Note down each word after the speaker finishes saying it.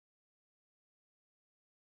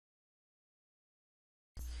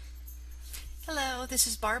Hello, this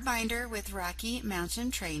is Barb Binder with Rocky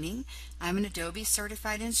Mountain Training. I'm an Adobe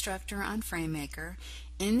certified instructor on FrameMaker.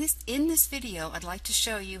 In this video, I'd like to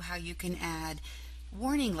show you how you can add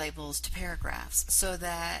warning labels to paragraphs so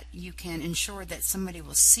that you can ensure that somebody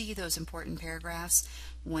will see those important paragraphs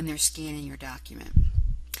when they're scanning your document.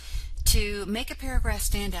 To make a paragraph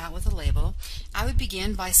stand out with a label, I would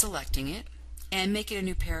begin by selecting it and make it a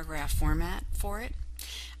new paragraph format for it.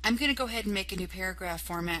 I'm going to go ahead and make a new paragraph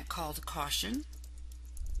format called Caution,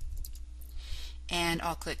 and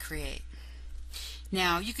I'll click Create.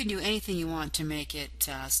 Now you can do anything you want to make it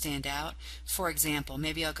stand out. For example,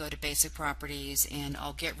 maybe I'll go to Basic Properties and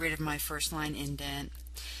I'll get rid of my first line indent,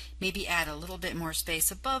 maybe add a little bit more space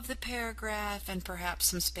above the paragraph and perhaps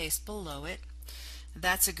some space below it.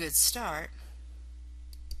 That's a good start.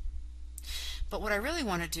 But what I really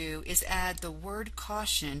want to do is add the word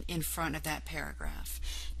caution in front of that paragraph.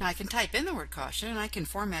 Now I can type in the word caution and I can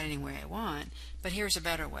format any way I want, but here's a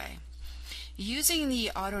better way. Using the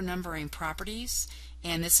auto numbering properties,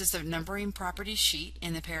 and this is the numbering properties sheet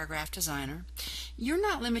in the Paragraph Designer, you're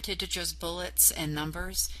not limited to just bullets and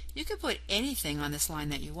numbers. You can put anything on this line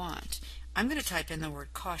that you want. I'm going to type in the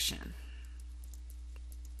word caution.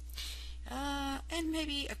 And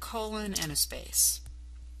maybe a colon and a space.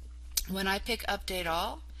 When I pick Update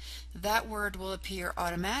All, that word will appear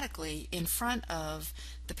automatically in front of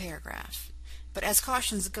the paragraph. But as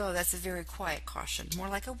cautions go, that's a very quiet caution, more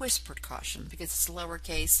like a whispered caution because it's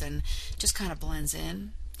lowercase and just kind of blends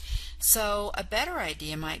in. So a better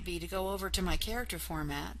idea might be to go over to my character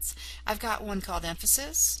formats. I've got one called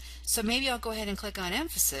Emphasis, so maybe I'll go ahead and click on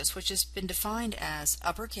Emphasis, which has been defined as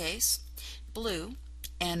uppercase, blue,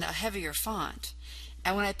 and a heavier font.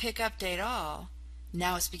 And when I pick Update All,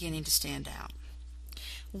 now it's beginning to stand out.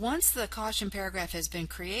 Once the caution paragraph has been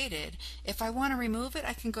created, if I want to remove it,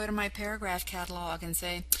 I can go to my paragraph catalog and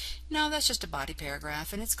say, no, that's just a body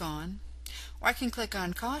paragraph and it's gone. Or I can click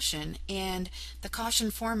on caution and the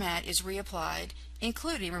caution format is reapplied,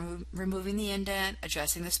 including removing the indent,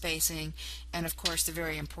 adjusting the spacing, and of course the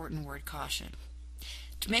very important word caution.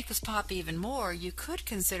 To make this pop even more, you could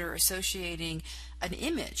consider associating an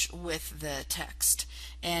image with the text.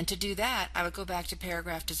 And to do that, I would go back to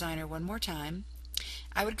Paragraph Designer one more time.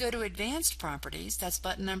 I would go to Advanced Properties, that's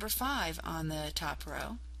button number 5 on the top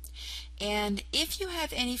row. And if you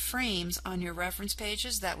have any frames on your reference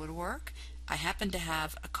pages, that would work. I happen to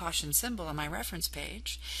have a caution symbol on my reference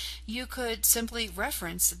page. You could simply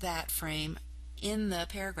reference that frame in the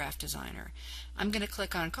Paragraph Designer. I'm going to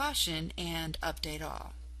click on Caution and Update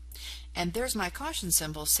All. And there's my caution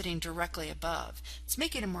symbol sitting directly above. It's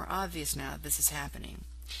making it more obvious now that this is happening.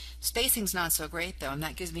 Spacing's not so great though, and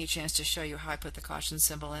that gives me a chance to show you how I put the caution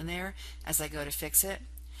symbol in there as I go to fix it.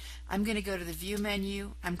 I'm going to go to the View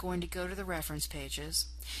menu, I'm going to go to the reference pages,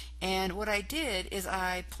 and what I did is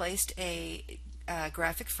I placed a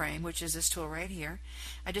graphic frame, which is this tool right here.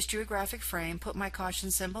 I just drew a graphic frame, put my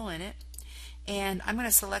caution symbol in it, and I'm going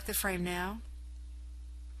to select the frame now.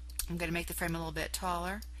 I'm going to make the frame a little bit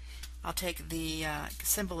taller. I'll take the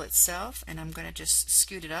symbol itself and I'm going to just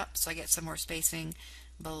scoot it up so I get some more spacing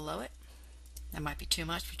below it. That might be too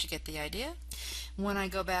much, but you get the idea. When I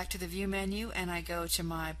go back to the View menu and I go to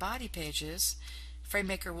my body pages,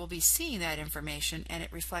 FrameMaker will be seeing that information and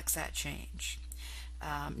it reflects that change.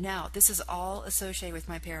 Now, this is all associated with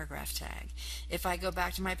my paragraph tag. If I go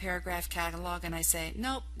back to my paragraph catalog and I say,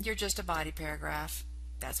 nope, you're just a body paragraph,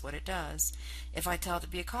 that's what it does. If I tell it to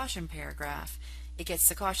be a caution paragraph, it gets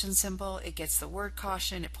the caution symbol, it gets the word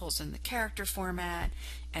caution, it pulls in the character format,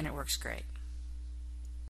 and it works great.